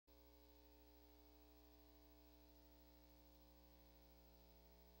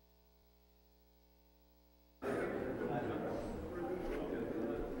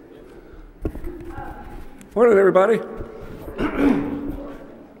Morning, everybody.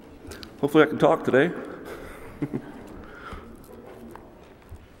 Hopefully I can talk today.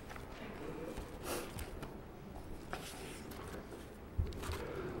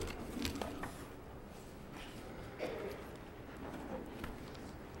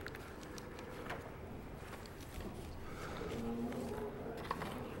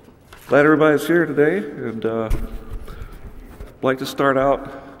 Glad everybody's here today, and I'd like to start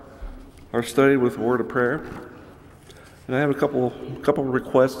out our study with a word of prayer. And I have a couple of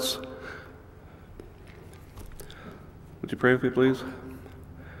requests. Would you pray with me, please?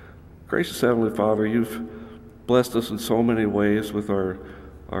 Gracious Heavenly Father, you've blessed us in so many ways with our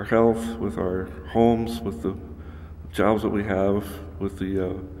health, with our homes, with the jobs that we have, with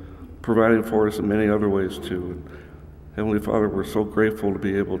the providing for us in many other ways too. And Heavenly Father, we're so grateful to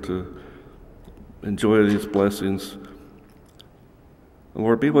be able to enjoy these blessings. And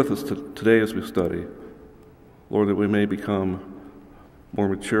Lord, be with us today as we study. Lord, that we may become more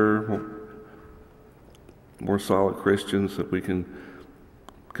mature, more solid Christians, that we can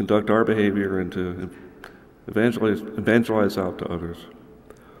conduct our behavior and to evangelize out to others.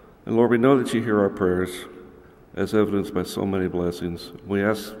 And Lord, we know that you hear our prayers, as evidenced by so many blessings. We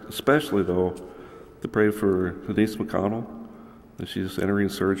ask especially, though, to pray for Denise McConnell, that she's entering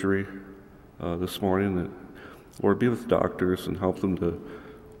surgery this morning. That, Lord, be with the doctors and help them to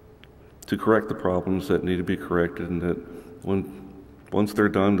correct the problems that need to be corrected, and that once they're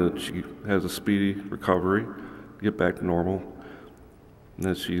done, that she has a speedy recovery, get back to normal, and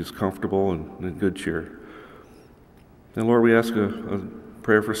that she's comfortable and in good cheer. And Lord, we ask a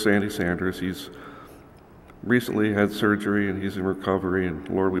prayer for Sandy Sanders. He's recently had surgery and he's in recovery, and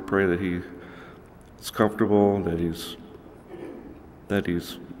Lord, we pray that he is comfortable, that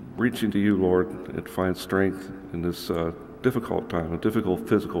he's reaching to you, Lord, and find strength in this difficult time, a difficult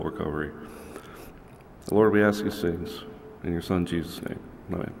physical recovery. Lord, we ask these things in your Son Jesus' name.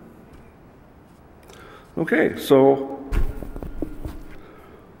 Amen. Okay, so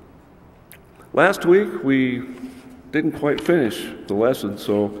last week we didn't quite finish the lesson,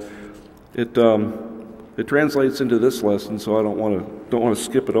 so it translates into this lesson, so I don't want to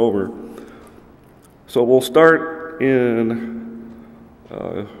skip it over. So we'll start in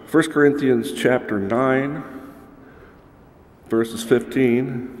 1 Corinthians chapter 9, verses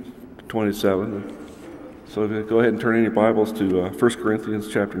 15 to 27. So if you go ahead and turn in your Bibles to 1 Corinthians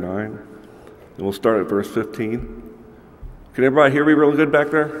chapter 9, and we'll start at verse 15. Can everybody hear me real good back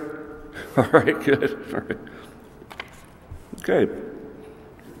there? All right, good. All right. Okay.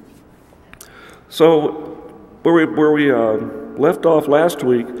 So where we left off last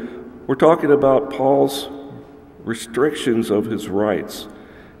week, we're talking about Paul's restrictions of his rights.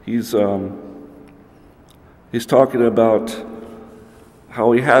 He's talking about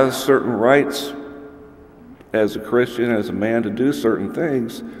how he has certain rights as a Christian, as a man, to do certain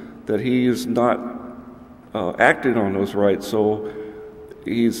things, that he is not acting on those rights. So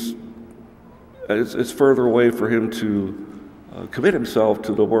it's further away for him to commit himself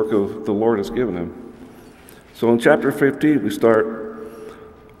to the work of the Lord has given him. So in chapter 15 we start,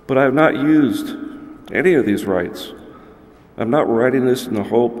 "But I have not used any of these rights. I'm not writing this in the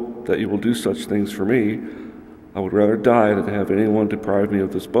hope that you will do such things for me. I would rather die than have anyone deprive me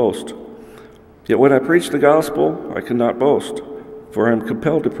of this boast. Yet when I preach the gospel, I cannot boast, for I am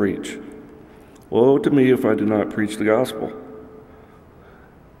compelled to preach. Woe to me if I do not preach the gospel.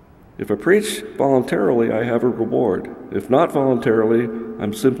 If I preach voluntarily, I have a reward. If not voluntarily,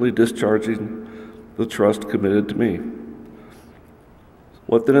 I'm simply discharging the trust committed to me.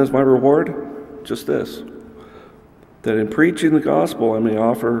 What then is my reward? Just this, that in preaching the gospel I may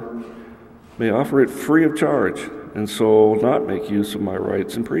offer it free of charge, and so not make use of my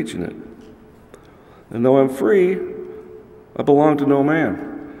rights in preaching it. And though I'm free, I belong to no man.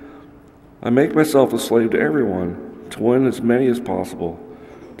 I make myself a slave to everyone, to win as many as possible.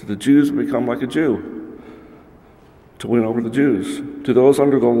 To the Jews I become like a Jew, to win over the Jews. To those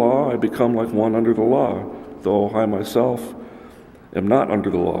under the law I become like one under the law, though I myself am not under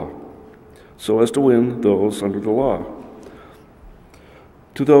the law, so as to win those under the law.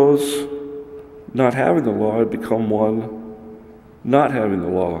 To those not having the law, I become one not having the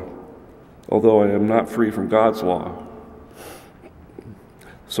law, although I am not free from God's law,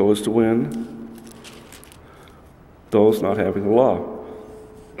 so as to win those not having the law.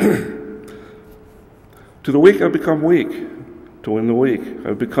 To the weak I become weak, to win the weak.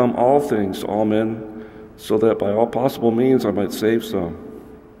 I've become all things to all men, so that by all possible means I might save some.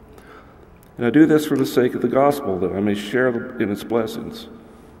 And I do this for the sake of the gospel, that I may share in its blessings.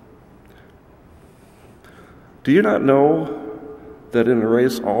 Do you not know that in a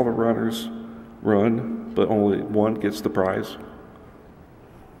race all the runners run, but only one gets the prize?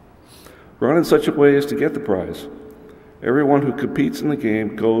 Run in such a way as to get the prize. Everyone who competes in the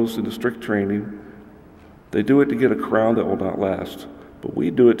game goes into strict training. They do it to get a crown that will not last, but we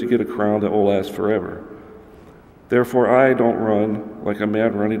do it to get a crown that will last forever. Therefore I don't run like a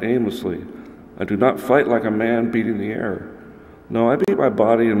man running aimlessly. I do not fight like a man beating the air. No, I beat my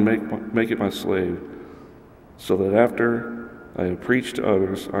body and make it my slave, so that after I have preached to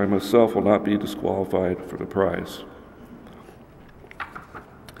others, I myself will not be disqualified for the prize.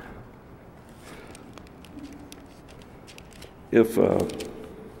 If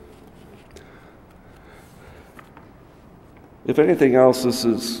anything else, this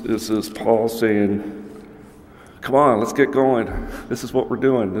is Paul saying, come on, let's get going. This is what we're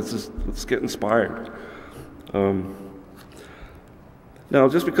doing. Let's get inspired. Now,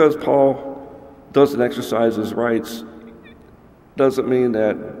 just because Paul doesn't exercise his rights doesn't mean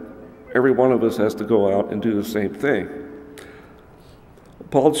that every one of us has to go out and do the same thing.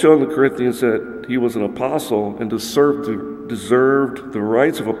 Paul showed the Corinthians that he was an apostle and deserved the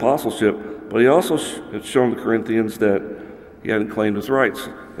rights of apostleship, but he also had shown the Corinthians that he hadn't claimed his rights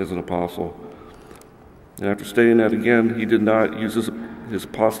as an apostle. And after stating that again, he did not use his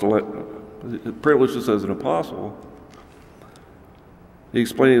apostolate privileges as an apostle. He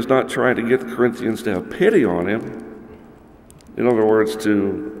explained he's not trying to get the Corinthians to have pity on him. In other words,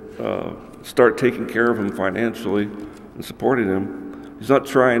 to start taking care of him financially and supporting him. He's not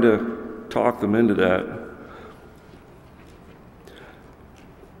trying to talk them into that.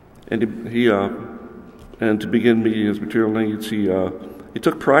 And to begin meeting his material needs, he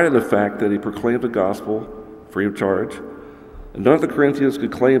took pride in the fact that he proclaimed the gospel free of charge, and none of the Corinthians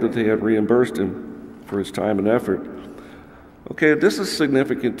could claim that they had reimbursed him for his time and effort. Okay, this is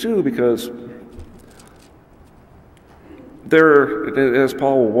significant too, because as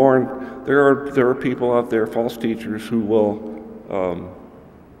Paul will warn, there are people out there, false teachers, who will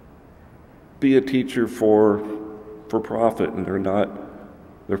be a teacher for profit, and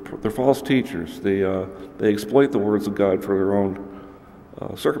they're false teachers. They exploit the words of God for their own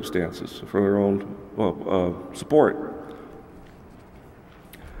circumstances, for their own support.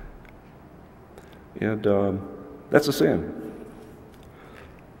 And that's a sin.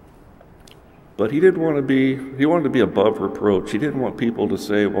 But he wanted to be above reproach. He didn't want people to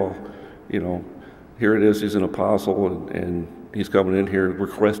say, well, here it is, he's an apostle, and he's coming in here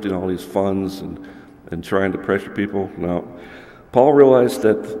requesting all these funds and trying to pressure people. No. Paul realized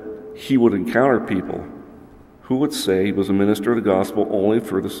that he would encounter people who would say he was a minister of the gospel only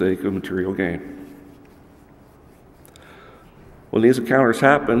for the sake of material gain. When these encounters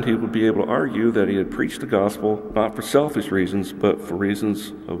happened, he would be able to argue that he had preached the gospel not for selfish reasons, but for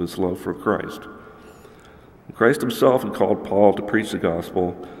reasons of his love for Christ. Christ himself had called Paul to preach the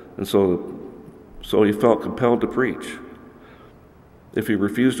gospel, and so he felt compelled to preach. If he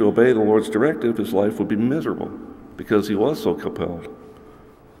refused to obey the Lord's directive, his life would be miserable, because he was so compelled.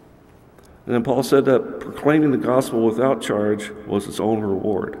 And then Paul said that proclaiming the gospel without charge was his own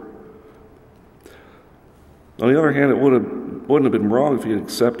reward. On the other hand, it wouldn't have been wrong if he had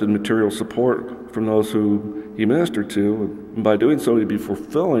accepted material support from those who he ministered to, and by doing so he'd be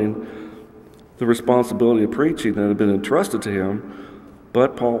fulfilling the responsibility of preaching that had been entrusted to him.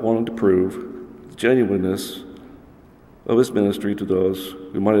 But Paul wanted to prove the genuineness of his ministry to those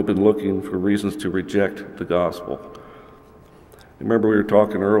who might have been looking for reasons to reject the gospel. Remember, we were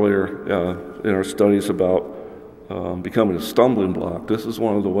talking earlier in our studies about becoming a stumbling block. This is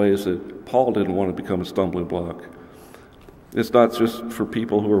one of the ways that Paul didn't want to become a stumbling block. It's not just for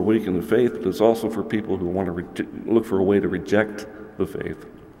people who are weak in the faith, but it's also for people who want to look for a way to reject the faith.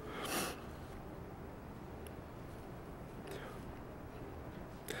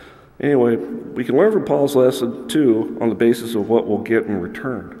 Anyway, we can learn from Paul's lesson, too, on the basis of what we'll get in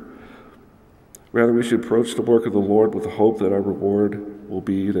return. Rather, we should approach the work of the Lord with the hope that our reward will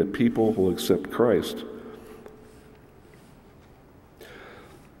be that people will accept Christ.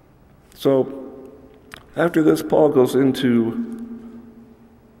 So, after this, Paul goes into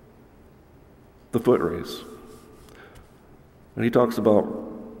the foot race. And he talks about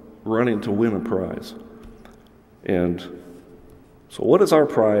running to win a prize. And so what is our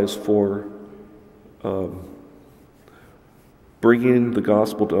prize for bringing the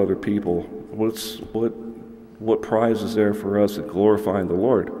gospel to other people? What prize is there for us in glorifying the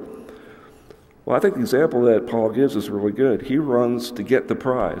Lord? Well, I think the example that Paul gives is really good. He runs to get the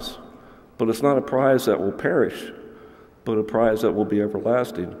prize, but it's not a prize that will perish, but a prize that will be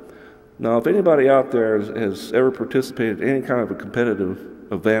everlasting. Now, if anybody out there has ever participated in any kind of a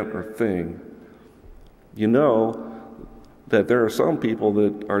competitive event or thing, you know that there are some people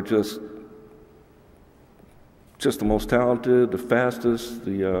that are just just the most talented, the fastest,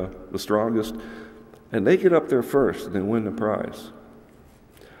 the strongest, and they get up there first and they win the prize.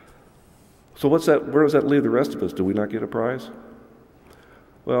 So where does that leave the rest of us? Do we not get a prize?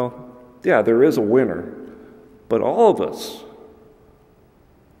 Well, yeah, there is a winner, but all of us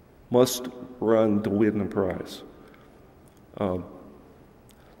must run to win the prize.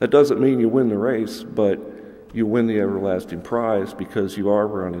 That doesn't mean you win the race, but you win the everlasting prize because you are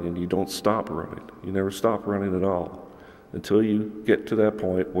running and you don't stop running. You never stop running at all until you get to that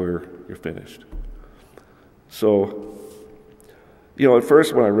point where you're finished. So, at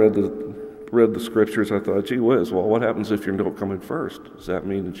first when I read the scriptures, I thought, gee whiz, well, what happens if you don't come in first? Does that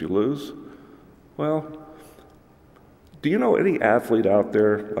mean that you lose? Well, do you know any athlete out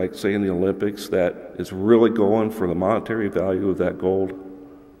there, like say in the Olympics, that is really going for the monetary value of that gold?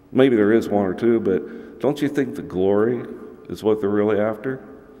 Maybe there is one or two, but don't you think the glory is what they're really after?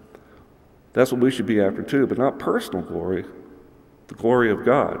 That's what we should be after too, but not personal glory, the glory of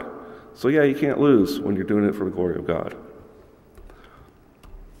God. So yeah, you can't lose when you're doing it for the glory of God.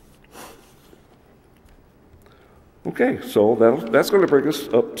 Okay, so that's going to bring us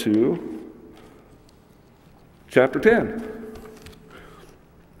up to chapter 10.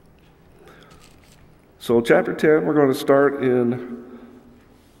 So chapter 10, we're going to start in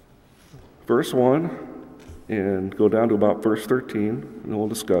verse 1 and go down to about verse 13, and we'll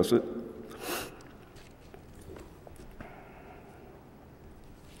discuss it.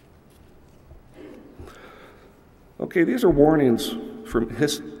 Okay, these are warnings from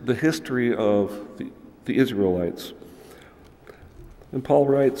the history of the Israelites. And Paul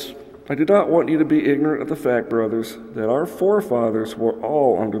writes, I do not want you to be ignorant of the fact, brothers, that our forefathers were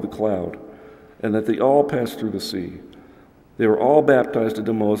all under the cloud, and that they all passed through the sea. They were all baptized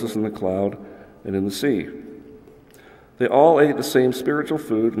into Moses in the cloud and in the sea. They all ate the same spiritual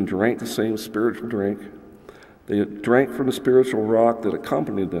food and drank the same spiritual drink. They drank from the spiritual rock that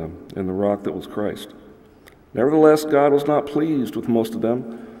accompanied them, and the rock that was Christ. Nevertheless, God was not pleased with most of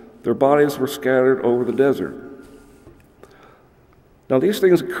them. Their bodies were scattered over the desert. Now these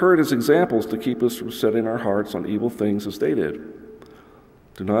things occurred as examples to keep us from setting our hearts on evil things as they did.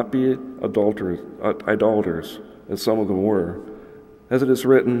 Do not be idolaters, as some of them were. As it is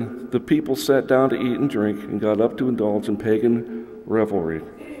written, the people sat down to eat and drink and got up to indulge in pagan revelry.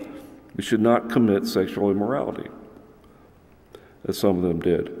 We should not commit sexual immorality, as some of them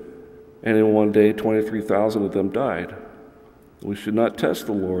did. And in one day, 23,000 of them died. We should not test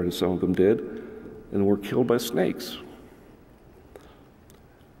the Lord, as some of them did, and were killed by snakes.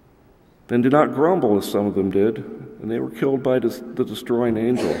 And do not grumble, as some of them did, and they were killed by the destroying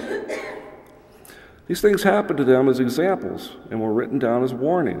angel. These things happened to them as examples, and were written down as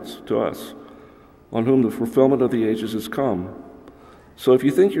warnings to us, on whom the fulfillment of the ages has come. So if you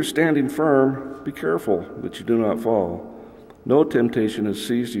think you're standing firm, be careful that you do not fall. No temptation has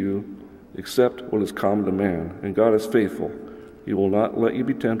seized you except what is common to man, and God is faithful. He will not let you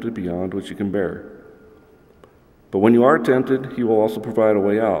be tempted beyond what you can bear. But when you are tempted, he will also provide a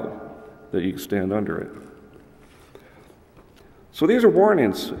way out, that you can stand under it. So these are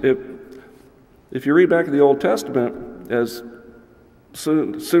warnings. If you read back in the Old Testament, as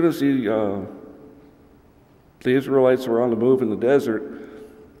soon as the Israelites were on the move in the desert,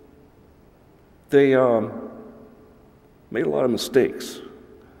 they made a lot of mistakes.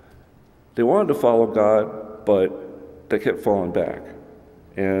 They wanted to follow God, but they kept falling back.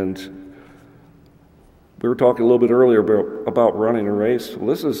 And we were talking a little bit earlier about running a race. Well,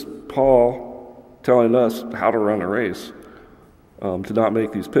 this is Paul telling us how to run a race, to not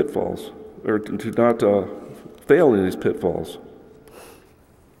make these pitfalls, or to not fail in these pitfalls.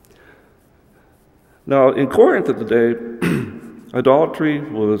 Now, in Corinth of the day, idolatry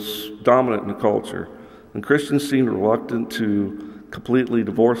was dominant in the culture, and Christians seemed reluctant to completely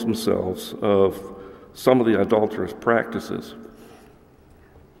divorce themselves of some of the idolatrous practices.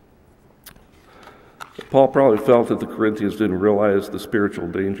 Paul probably felt that the Corinthians didn't realize the spiritual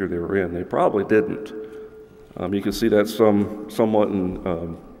danger they were in. They probably didn't. You can see that somewhat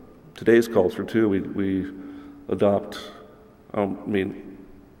in today's culture too. We adopt, I don't mean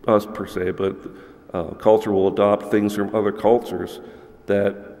us per se, but culture will adopt things from other cultures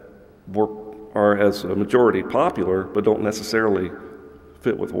that are as a majority popular, but don't necessarily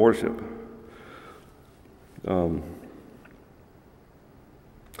fit with worship. In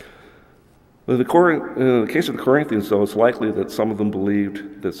the case of the Corinthians, though, it's likely that some of them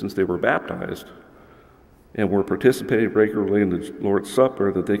believed that since they were baptized and were participating regularly in the Lord's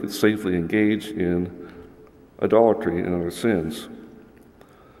Supper, that they could safely engage in idolatry and other sins.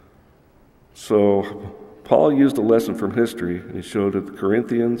 So Paul used a lesson from history, and he showed that the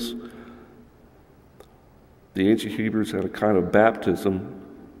Corinthians the ancient Hebrews had a kind of baptism.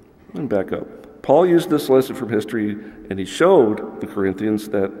 Let me back up. Paul used this lesson from history, and he showed the Corinthians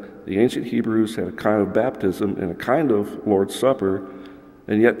that the ancient Hebrews had a kind of baptism and a kind of Lord's Supper,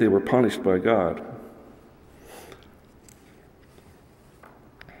 and yet they were punished by God.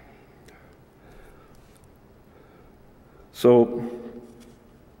 So,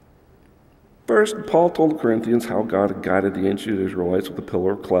 first, Paul told the Corinthians how God had guided the ancient Israelites with a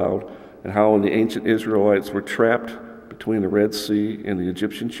pillar of cloud, and how when the ancient Israelites were trapped between the Red Sea and the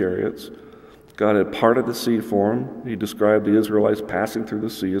Egyptian chariots, God had parted the sea for them. He described the Israelites passing through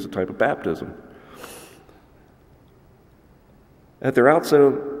the sea as a type of baptism. At their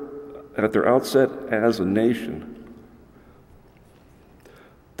outset as a nation,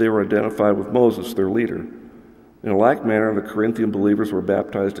 they were identified with Moses, their leader. In a like manner, the Corinthian believers were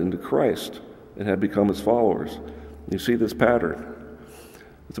baptized into Christ and had become his followers. You see this pattern.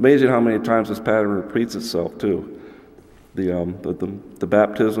 It's amazing how many times this pattern repeats itself, too. The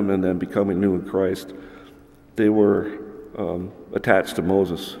baptism and then becoming new in Christ, they were attached to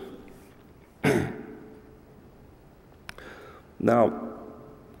Moses. Now,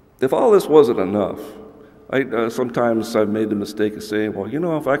 if all this wasn't enough, sometimes I've made the mistake of saying,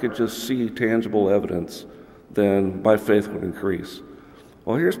 well, if I could just see tangible evidence, then my faith would increase.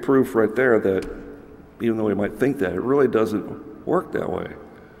 Well, here's proof right there that even though we might think that, it really doesn't work that way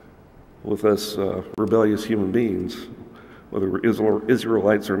with us rebellious human beings, whether we're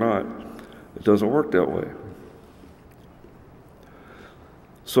Israelites or not. It doesn't work that way.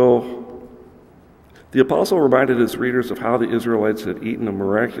 So, the apostle reminded his readers of how the Israelites had eaten a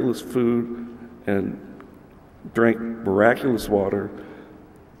miraculous food and drank miraculous water.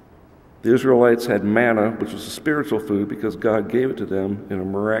 The Israelites had manna, which was a spiritual food, because God gave it to them in a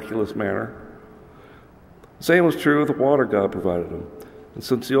miraculous manner. The same was true of the water God provided them. And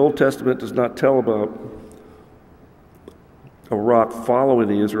since the Old Testament does not tell about a rock following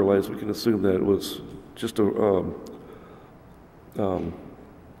the Israelites, we can assume that it was just a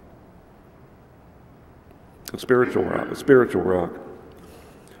spiritual rock.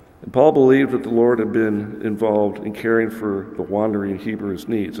 And Paul believed that the Lord had been involved in caring for the wandering Hebrews'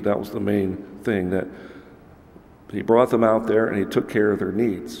 needs. And that was the main thing, that he brought them out there and he took care of their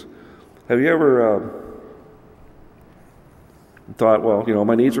needs. Have you ever thought, well,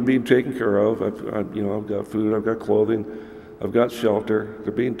 my needs are being taken care of. I've got food, I've got clothing, I've got shelter.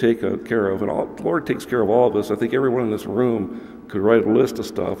 They're being taken care of. And the Lord takes care of all of us. I think everyone in this room could write a list of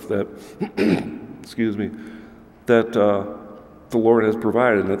stuff that, that the Lord has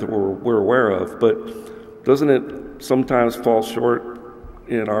provided and that we're aware of. But doesn't it sometimes fall short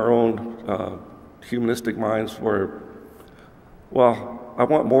in our own humanistic minds where, well, I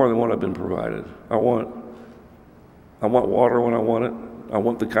want more than what I've been provided. I want water when I want it. I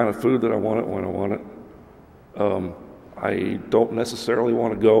want the kind of food that I want it when I want it. I don't necessarily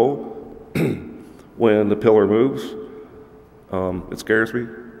want to go when the pillar moves. It scares me.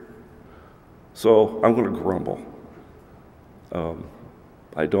 So I'm going to grumble.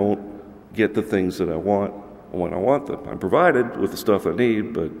 I don't get the things that I want when I want them. I'm provided with the stuff I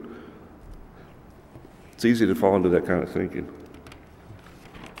need, but it's easy to fall into that kind of thinking.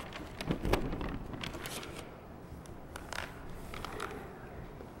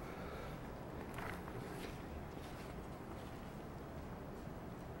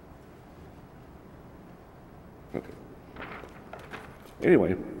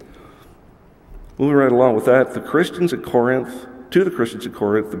 Anyway, moving right along with that, to the Christians in Corinth,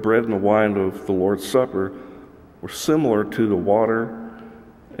 the bread and the wine of the Lord's Supper were similar to the water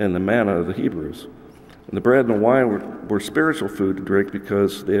and the manna of the Hebrews. And the bread and the wine were spiritual food to drink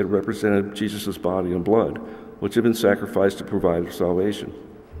because they had represented Jesus' body and blood, which had been sacrificed to provide their salvation.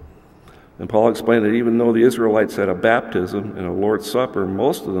 And Paul explained that even though the Israelites had a baptism and a Lord's Supper,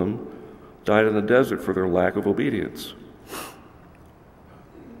 most of them died in the desert for their lack of obedience.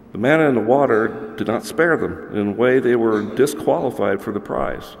 The manna and the water did not spare them. In a way, they were disqualified for the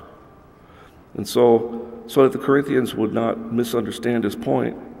prize. And so that the Corinthians would not misunderstand his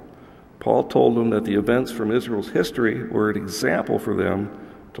point, Paul told them that the events from Israel's history were an example for them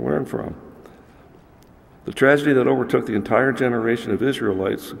to learn from. The tragedy that overtook the entire generation of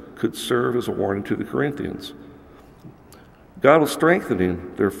Israelites could serve as a warning to the Corinthians. God was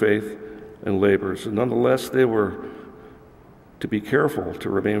strengthening their faith and labors, and nonetheless they were to be careful to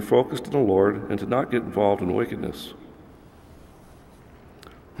remain focused on the Lord and to not get involved in wickedness.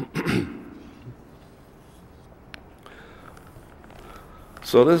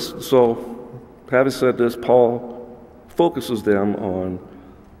 So having said this, Paul focuses them on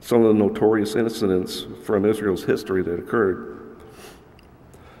some of the notorious incidents from Israel's history that occurred.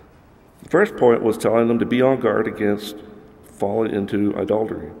 first point was telling them to be on guard against falling into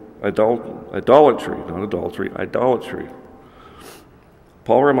idolatry. Idolatry, not adultery, idolatry.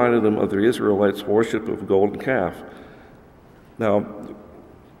 Paul reminded them of the Israelites' worship of a golden calf. Now,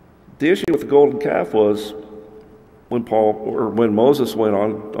 the issue with the golden calf was when Moses went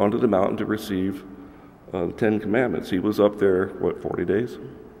onto the mountain to receive the Ten Commandments. He was up there, 40 days?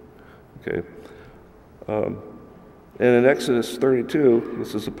 Okay. And in Exodus 32,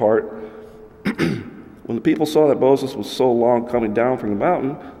 this is the part, when the people saw that Moses was so long coming down from the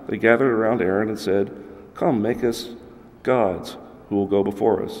mountain, they gathered around Aaron and said, "Come, make us gods who will go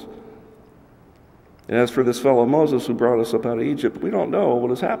before us. And as for this fellow Moses who brought us up out of Egypt, we don't know what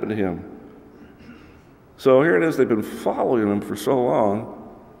has happened to him." So here it is, they've been following him for so long.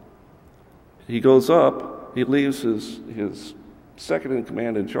 He goes up, he leaves his second in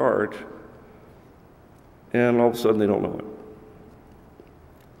command in charge, and all of a sudden they don't know it.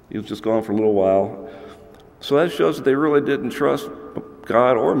 He was just gone for a little while. So that shows that they really didn't trust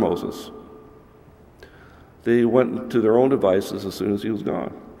God or Moses. They went to their own devices as soon as he was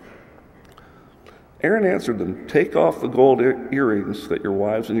gone. Aaron answered them, "Take off the gold earrings that your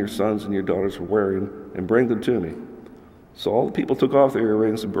wives and your sons and your daughters were wearing and bring them to me." So all the people took off their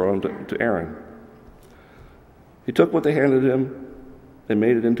earrings and brought them to Aaron. He took what they handed him and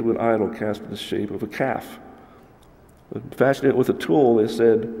made it into an idol cast in the shape of a calf. Fashioning it with a tool, they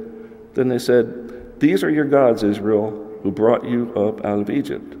said, "These are your gods, Israel, who brought you up out of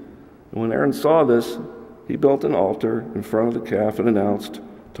Egypt." And when Aaron saw this, he built an altar in front of the calf and announced,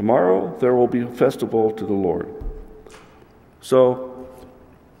 "Tomorrow there will be a festival to the Lord." So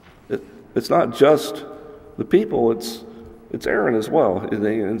it's not just the people, it's Aaron as well.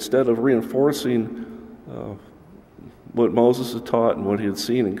 Instead of reinforcing what Moses had taught and what he had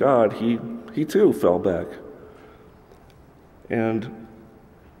seen in God, he too fell back. And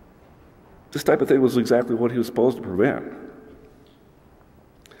this type of thing was exactly what he was supposed to prevent.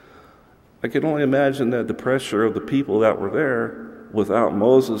 I can only imagine that the pressure of the people that were there, without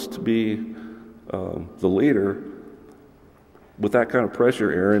Moses to be the leader, with that kind of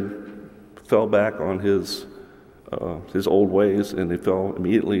pressure, Aaron fell back on his old ways, and they fell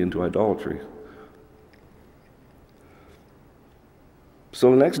immediately into idolatry. So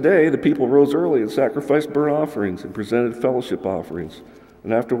the next day, the people rose early and sacrificed burnt offerings and presented fellowship offerings.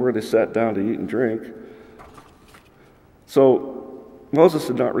 And afterward, they sat down to eat and drink. So Moses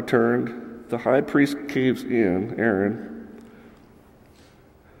had not returned. The high priest caves in, Aaron.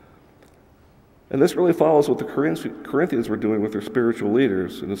 And this really follows what the Corinthians were doing with their spiritual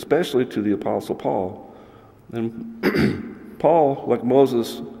leaders, and especially to the Apostle Paul. And Paul, like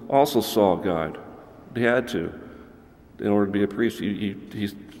Moses, also saw God. He had to, in order to be a priest. He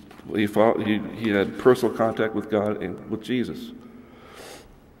had personal contact with God and with Jesus.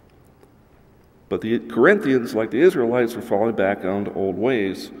 But the Corinthians, like the Israelites, were falling back onto old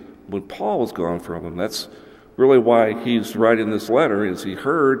ways when Paul was gone from them. That's really why he's writing this letter, is he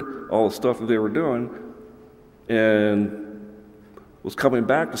heard all the stuff that they were doing and was coming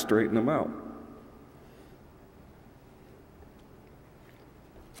back to straighten them out.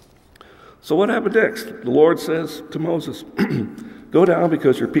 So what happened next? The Lord says to Moses, "Go down,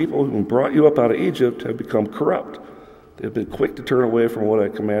 because your people who brought you up out of Egypt have become corrupt. They have been quick to turn away from what I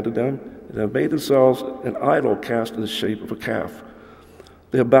commanded them, and have made themselves an idol cast in the shape of a calf.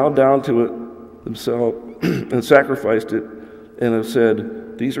 They have bowed down to it themselves and sacrificed it, and have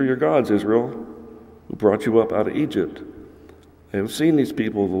said, 'These are your gods, Israel, who brought you up out of Egypt.' I have seen these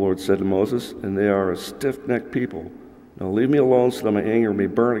people," the Lord said to Moses, "and they are a stiff-necked people. Now leave me alone, so that my anger may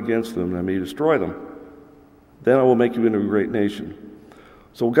burn against them, and I may destroy them. Then I will make you into a great nation."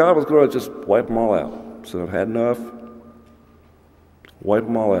 So God was going to just wipe them all out. So I've had enough. Wipe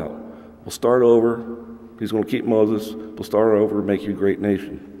them all out. We'll start over. He's going to keep Moses. We'll start over and make you a great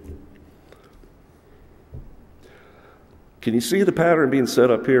nation. Can you see the pattern being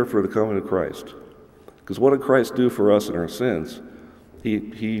set up here for the coming of Christ? Because what did Christ do for us in our sins?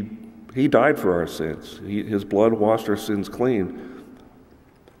 He died for our sins. His blood washed our sins clean.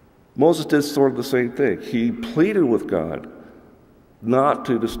 Moses did sort of the same thing. He pleaded with God not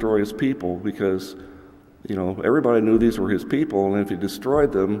to destroy his people, because everybody knew these were his people, and if he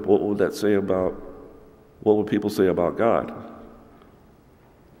destroyed them, what would people say about God?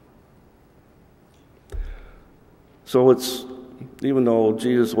 So even though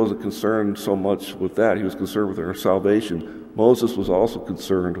Jesus wasn't concerned so much with that, he was concerned with our salvation. Moses was also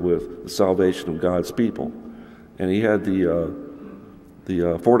concerned with the salvation of God's people, and he had the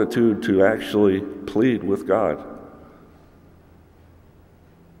fortitude to actually plead with God.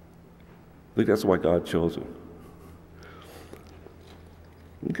 I think that's why God chose him.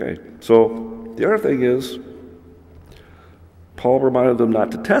 Okay, so the other thing is, Paul reminded them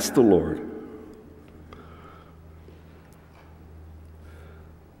not to test the Lord.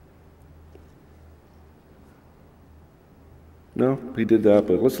 No, he did that,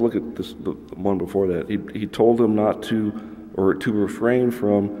 but let's look at this, the one before that. He told them not to, or to refrain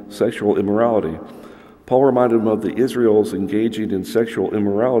from sexual immorality. Paul reminded them of the Israelites engaging in sexual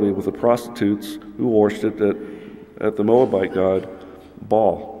immorality with the prostitutes who worshipped at the Moabite god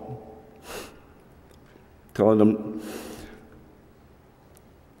Baal, telling them,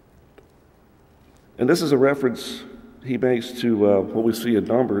 and this is a reference he makes to what we see in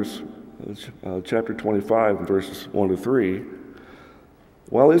Numbers, chapter 25, verses 1 to 3.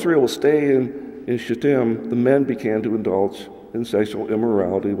 While Israel was staying in Shittim, the men began to indulge in sexual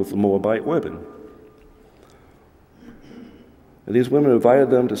immorality with the Moabite women. And these women invited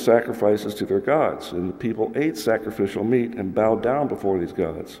them to sacrifices to their gods, and the people ate sacrificial meat and bowed down before these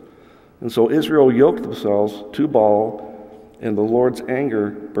gods. And so Israel yoked themselves to Baal, and the Lord's anger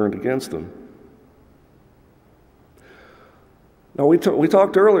burned against them. Now, we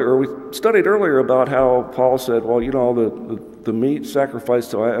talked earlier, or we studied earlier about how Paul said, well, you know, the meat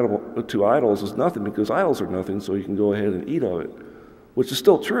sacrificed to idols is nothing because idols are nothing, so you can go ahead and eat of it, which is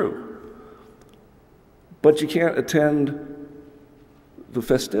still true. But you can't attend the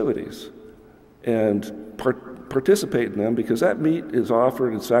festivities and participate in them because that meat is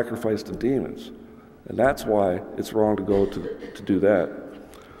offered and sacrificed to demons. And that's why it's wrong to go to do that.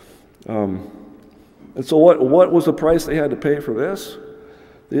 And so what was the price they had to pay for this?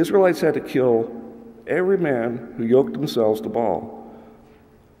 The Israelites had to kill every man who yoked themselves to Baal.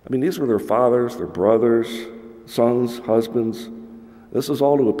 I mean, these were their fathers, their brothers, sons, husbands. This was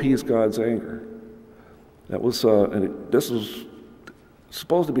all to appease God's anger. That was, and this was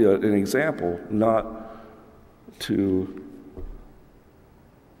supposed to be an example, not to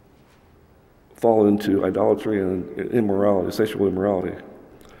fall into idolatry and immorality, sexual immorality.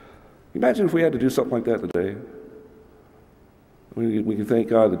 Imagine if we had to do something like that today. We can thank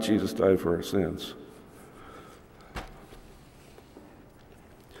God that Jesus died for our sins.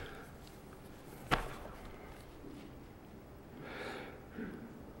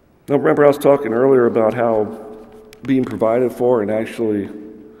 Now, remember I was talking earlier about how being provided for and actually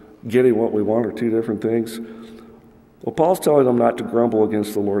getting what we want are two different things. Well, Paul's telling them not to grumble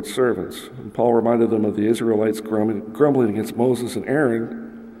against the Lord's servants. And Paul reminded them of the Israelites grumbling against Moses and Aaron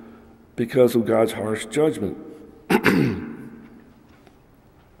because of God's harsh judgment.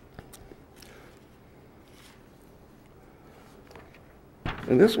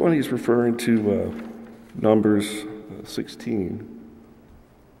 In this one, he's referring to Numbers 16.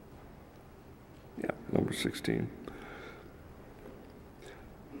 Yeah, Numbers 16.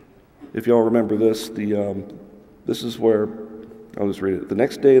 If y'all remember this, this is where, I'll just read it. The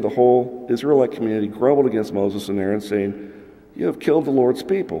next day, the whole Israelite community grumbled against Moses and Aaron, saying, "You have killed the Lord's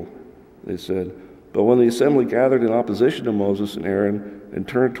people," they said. But when the assembly gathered in opposition to Moses and Aaron and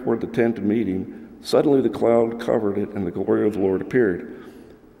turned toward the tent of meeting, suddenly the cloud covered it, and the glory of the Lord appeared.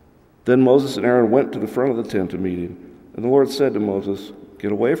 Then Moses and Aaron went to the front of the tent of meeting, and the Lord said to Moses,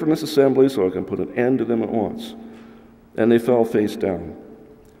 "Get away from this assembly so I can put an end to them at once." And they fell face down.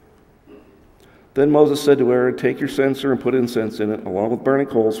 Then Moses said to Aaron, "Take your censer and put incense in it, along with burning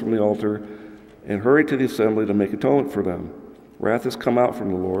coals from the altar, and hurry to the assembly to make atonement for them. Wrath has come out from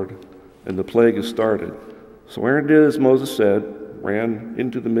the Lord, and the plague has started." So Aaron did as Moses said, ran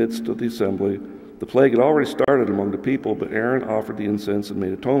into the midst of the assembly. The plague had already started among the people, but Aaron offered the incense and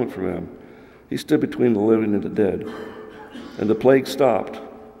made atonement for them. He stood between the living and the dead. And the plague stopped,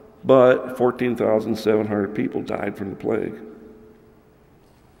 but 14,700 people died from the plague,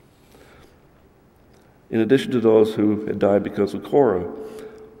 in addition to those who had died because of Korah.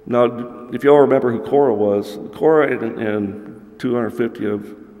 Now, if you all remember who Korah was, Korah and 250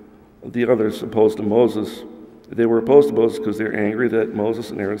 of the others opposed to Moses, they were opposed to Moses because they were angry that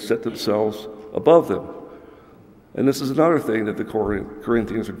Moses and Aaron set themselves above them. And this is another thing that the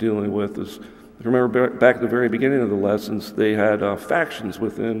Corinthians are dealing with. Is, remember back at the very beginning of the lessons, they had factions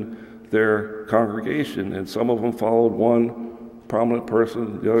within their congregation, and some of them followed one prominent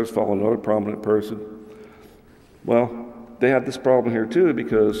person, the others followed another prominent person. Well, they had this problem here too,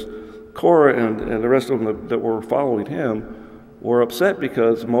 because Korah and the rest of them that were following him were upset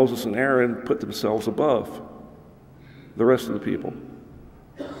because Moses and Aaron put themselves above the rest of the people.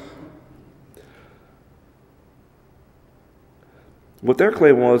 What their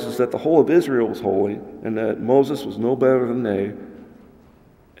claim was is that the whole of Israel was holy and that Moses was no better than they.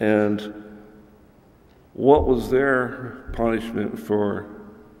 And what was their punishment for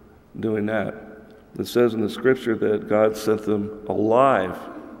doing that? It says in the scripture that God sent them alive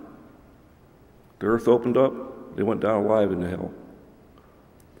The earth opened up, they went down alive into hell.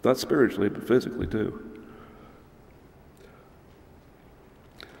 Not spiritually, but physically too.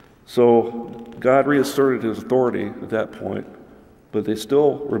 So God reasserted his authority at that point, but they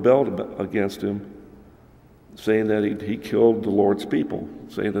still rebelled against him, saying that he killed the Lord's people,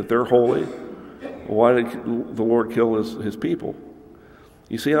 saying that they're holy. Why did the Lord kill his people?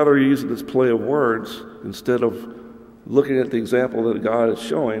 You see how they're using this play of words instead of looking at the example that God is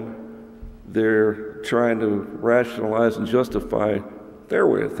showing. They're trying to rationalize and justify their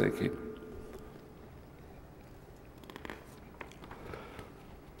way of thinking.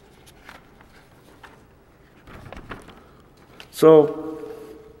 So,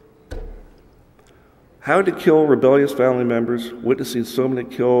 how to kill rebellious family members, witnessing so many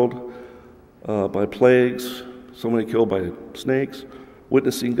killed by plagues, so many killed by snakes,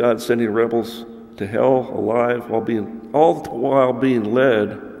 witnessing God sending rebels to hell alive, all the while being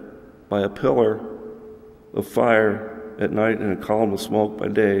led by a pillar of fire at night and a column of smoke by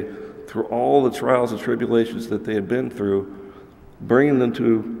day, through all the trials and tribulations that they had been through, bringing them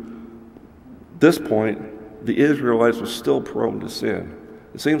to this point. The Israelites were still prone to sin.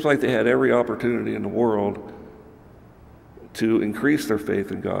 It seems like they had every opportunity in the world to increase their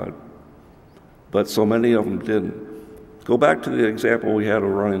faith in God, but so many of them didn't. Go back to the example we had of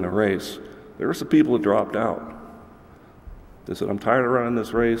running a race. There were some people that dropped out. They said, I'm tired of running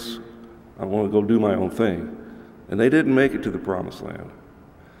this race. I want to go do my own thing. And they didn't make it to the promised land.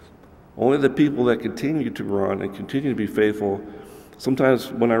 Only the people that continue to run and continue to be faithful.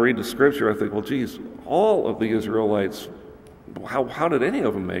 Sometimes when I read the scripture, I think, well, geez, all of the Israelites, how did any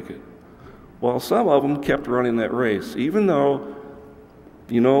of them make it? Well, some of them kept running that race, even though,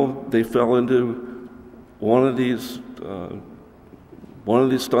 they fell into one of these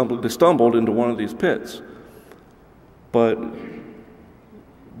they stumbled into one of these pits. But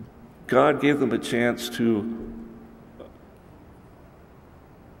God gave them a chance to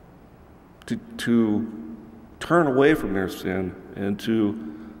turn away from their sin and to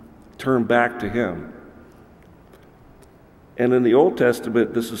turn back to Him. And in the Old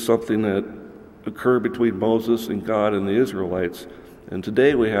Testament, this is something that occurred between Moses and God and the Israelites. And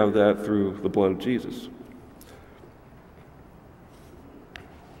today we have that through the blood of Jesus.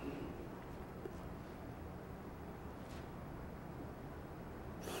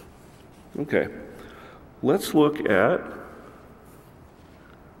 Okay, let's look at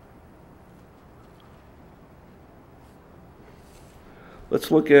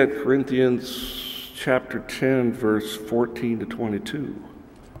Corinthians chapter 10, verse 14 to 22.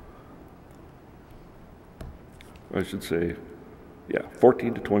 I should say,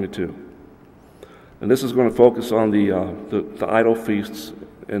 14 to 22. And this is going to focus on the idol feasts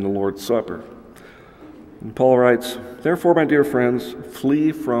and the Lord's Supper. And Paul writes, Therefore, my dear friends,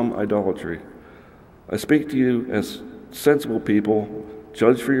 flee from idolatry. I speak to you as sensible people.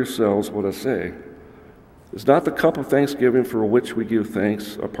 Judge for yourselves what I say. Is not the cup of thanksgiving for which we give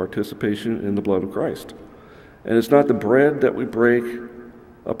thanks a participation in the blood of Christ? And is not the bread that we break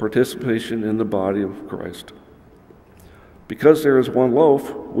a participation in the body of Christ? Because there is one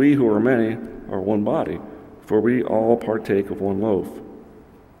loaf, we who are many are one body, for we all partake of one loaf.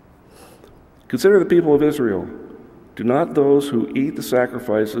 Consider the people of Israel. Do not those who eat the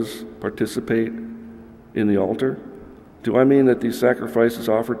sacrifices participate in the altar? Do I mean that these sacrifices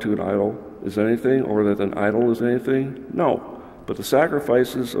offered to an idol is anything, or that an idol is anything? No, but the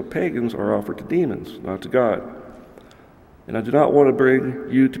sacrifices of pagans are offered to demons, not to God. And I do not want to bring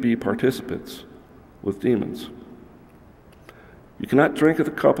you to be participants with demons. You cannot drink of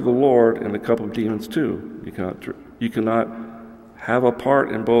the cup of the Lord and the cup of demons too. You cannot have a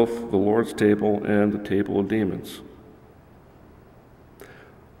part in both the Lord's table and the table of demons.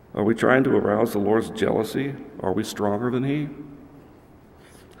 Are we trying to arouse the Lord's jealousy? Are we stronger than He?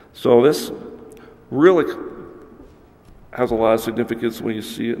 So this really has a lot of significance when you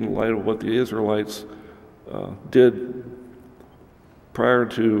see it in light of what the Israelites did prior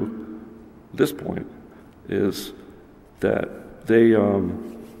to this point, is that they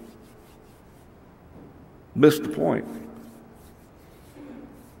missed the point.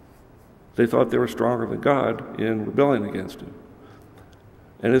 They thought they were stronger than God in rebelling against Him.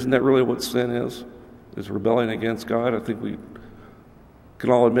 And isn't that really what sin is? Is rebelling against God? I think we can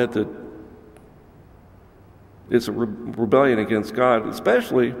all admit that it's a rebellion against God.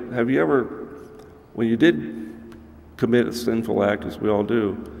 Especially, have you ever, when you did commit a sinful act, as we all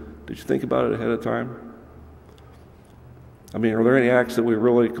do, did you think about it ahead of time? I mean, are there any acts that we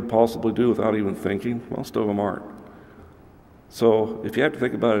really compulsively do without even thinking? Most of them aren't. So if you have to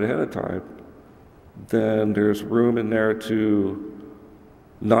think about it ahead of time, then there's room in there to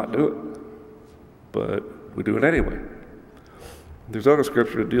not do it. but we do it anyway. There's other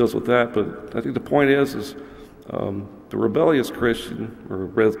scripture that deals with that, but I think the point is the rebellious Christian or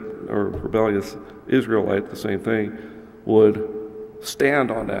rebellious Israelite, the same thing, would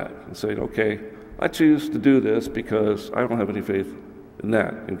stand on that and say, okay, I choose to do this because I don't have any faith in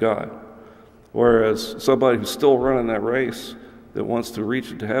that, in God. Whereas somebody who's still running that race that wants to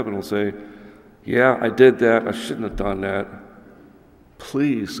reach into heaven will say, yeah, I did that, I shouldn't have done that.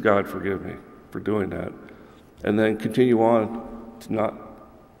 Please, God, forgive me for doing that. And then continue on to not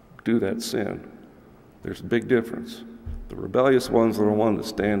do that sin. There's a big difference. The rebellious ones are the ones that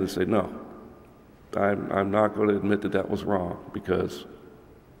stand and say, no, I'm not going to admit that was wrong because,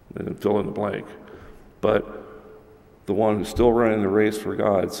 and fill in the blank. But the one who's still running the race for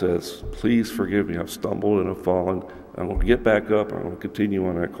God says, please forgive me, I've stumbled and I've fallen. I'm going to get back up, I'm going to continue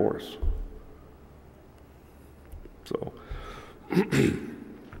on that course. So,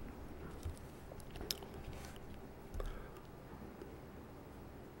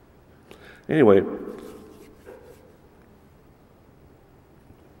 anyway,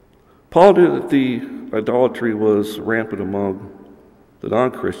 Paul knew that the idolatry was rampant among the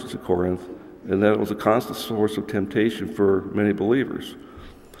non-Christians of Corinth, and that it was a constant source of temptation for many believers.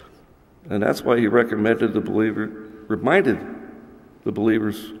 And that's why he reminded the believers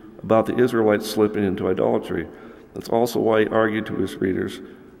about the Israelites slipping into idolatry. That's also why he argued to his readers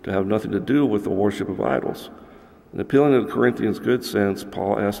to have nothing to do with the worship of idols. And appealing to the Corinthians' good sense,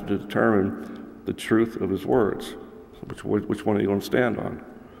 Paul asked them to determine the truth of his words. So which one are you going to stand on?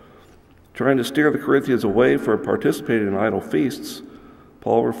 Trying to steer the Corinthians away from participating in idol feasts,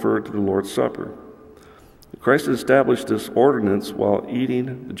 Paul referred to the Lord's Supper. Christ had established this ordinance while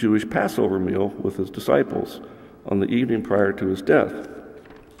eating the Jewish Passover meal with his disciples on the evening prior to his death.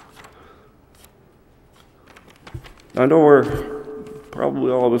 Now, I know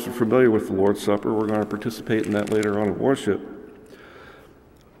probably all of us are familiar with the Lord's Supper. We're going to participate in that later on in worship.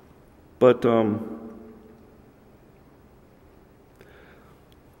 But the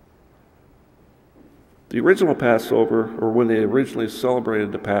original Passover, or when they originally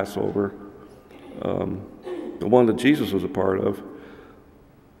celebrated the Passover, the one that Jesus was a part of,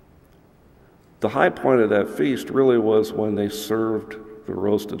 the high point of that feast really was when they served the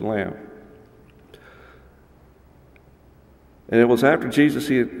roasted lamb. And it was after Jesus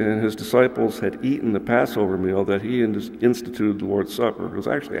and his disciples had eaten the Passover meal that he instituted the Lord's Supper. It was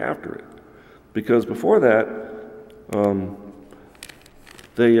actually after it. Because before that,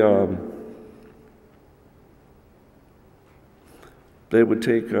 they would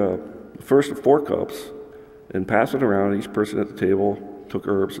take the first of 4 cups and pass it around. Each person at the table took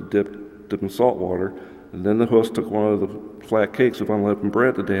herbs and dipped them in salt water. And then the host took one of the flat cakes of unleavened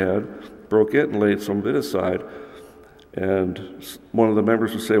bread that they had, broke it, and laid some of it aside. And one of the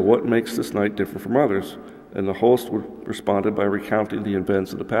members would say, what makes this night different from others? And the host would respond by recounting the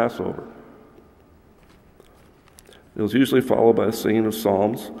events of the Passover. It was usually followed by a singing of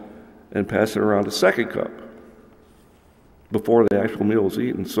psalms and passing around a second cup before the actual meal was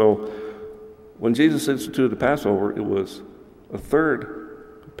eaten. So when Jesus instituted the Passover, it was a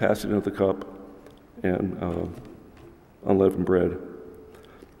third passing of the cup and unleavened bread.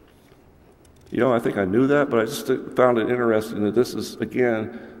 You know, I think I knew that, but I just found it interesting that this is,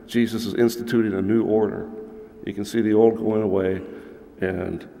 again, Jesus is instituting a new order. You can see the old going away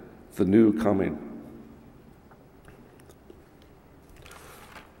and the new coming.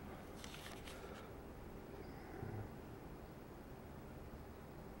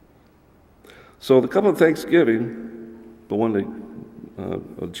 So the cup of Thanksgiving, the one that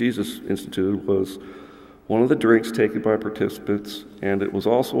Jesus instituted, was one of the drinks taken by participants, and it was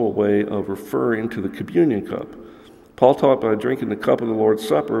also a way of referring to the communion cup. Paul taught by drinking the cup of the Lord's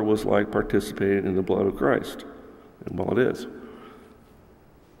Supper was like participating in the blood of Christ, and well, it is.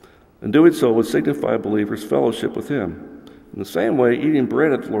 And doing so would signify believers' fellowship with him. In the same way, eating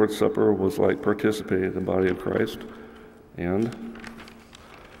bread at the Lord's Supper was like participating in the body of Christ, and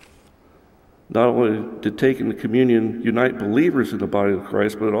not only did taking the communion unite believers in the body of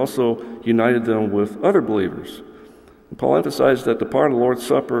Christ, but it also united them with other believers. And Paul emphasized that the part of the Lord's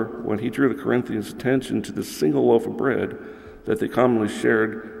Supper, when he drew the Corinthians' attention to the single loaf of bread that they commonly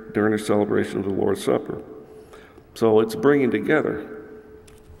shared during their celebration of the Lord's Supper. So it's bringing together.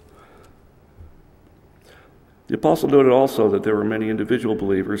 The apostle noted also that there were many individual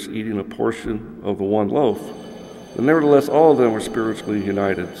believers eating a portion of the one loaf, but nevertheless all of them were spiritually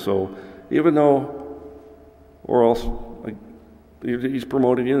united. So even though we're all, he's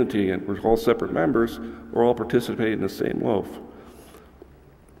promoting unity and we're all separate members, we're all participating in the same loaf.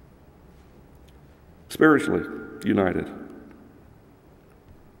 Spiritually united.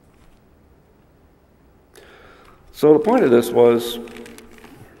 So the point of this was,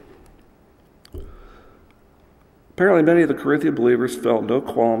 apparently many of the Corinthian believers felt no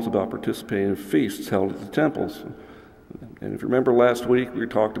qualms about participating in feasts held at the temples. And if you remember last week, we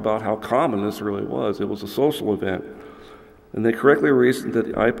talked about how common this really was. It was a social event. And they correctly reasoned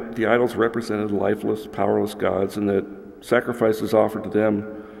that the idols represented lifeless, powerless gods, and that sacrifices offered to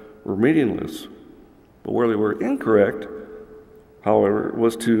them were meaningless. But where they were incorrect, however,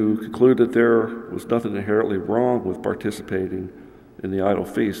 was to conclude that there was nothing inherently wrong with participating in the idol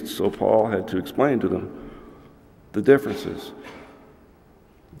feasts. So Paul had to explain to them the differences.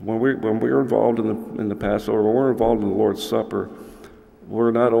 When we're involved in the Passover, when we're involved in the Lord's Supper, we're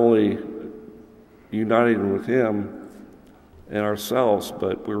not only uniting with Him and ourselves,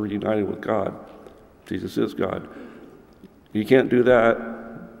 but we're uniting with God. Jesus is God. You can't do that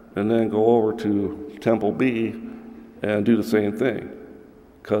and then go over to Temple B and do the same thing,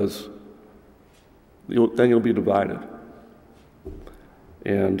 because then you'll be divided.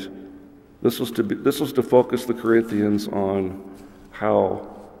 And this was to focus the Corinthians on how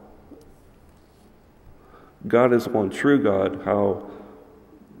God is one true God, how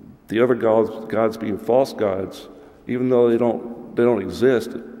the other gods being false gods, even though they don't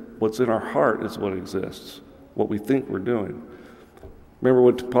exist, what's in our heart is what exists, what we think we're doing. Remember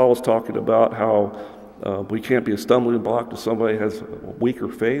what Paul was talking about, how we can't be a stumbling block to somebody who has a weaker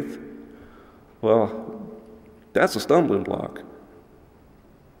faith? Well, that's a stumbling block.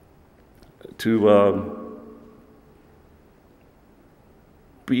 To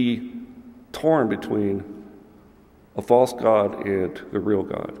be torn between a false god and the real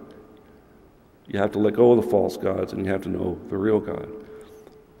God. You have to let go of the false gods and you have to know the real God.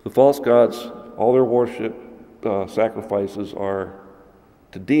 The false gods, all their worship sacrifices are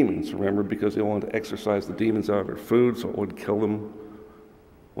to demons, remember, because they wanted to exorcise the demons out of their food so it wouldn't kill them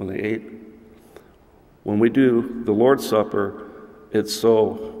when they ate. When we do the Lord's Supper, it's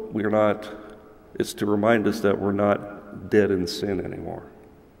to remind us that we're not dead in sin anymore.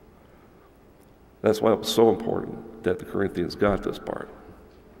 That's why it was so important that the Corinthians got this part.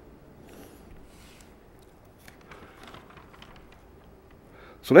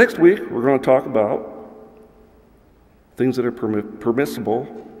 So next week, we're going to talk about things that are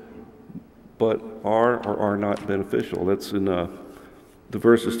permissible but are or are not beneficial. That's in the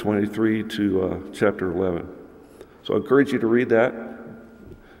verses 23 to chapter 11. So I encourage you to read that.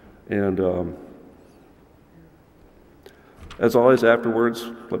 And as always, afterwards,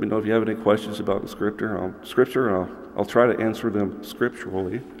 let me know if you have any questions about the scripture, and I'll try to answer them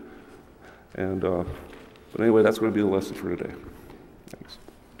scripturally. And but anyway, that's going to be the lesson for today. Thanks.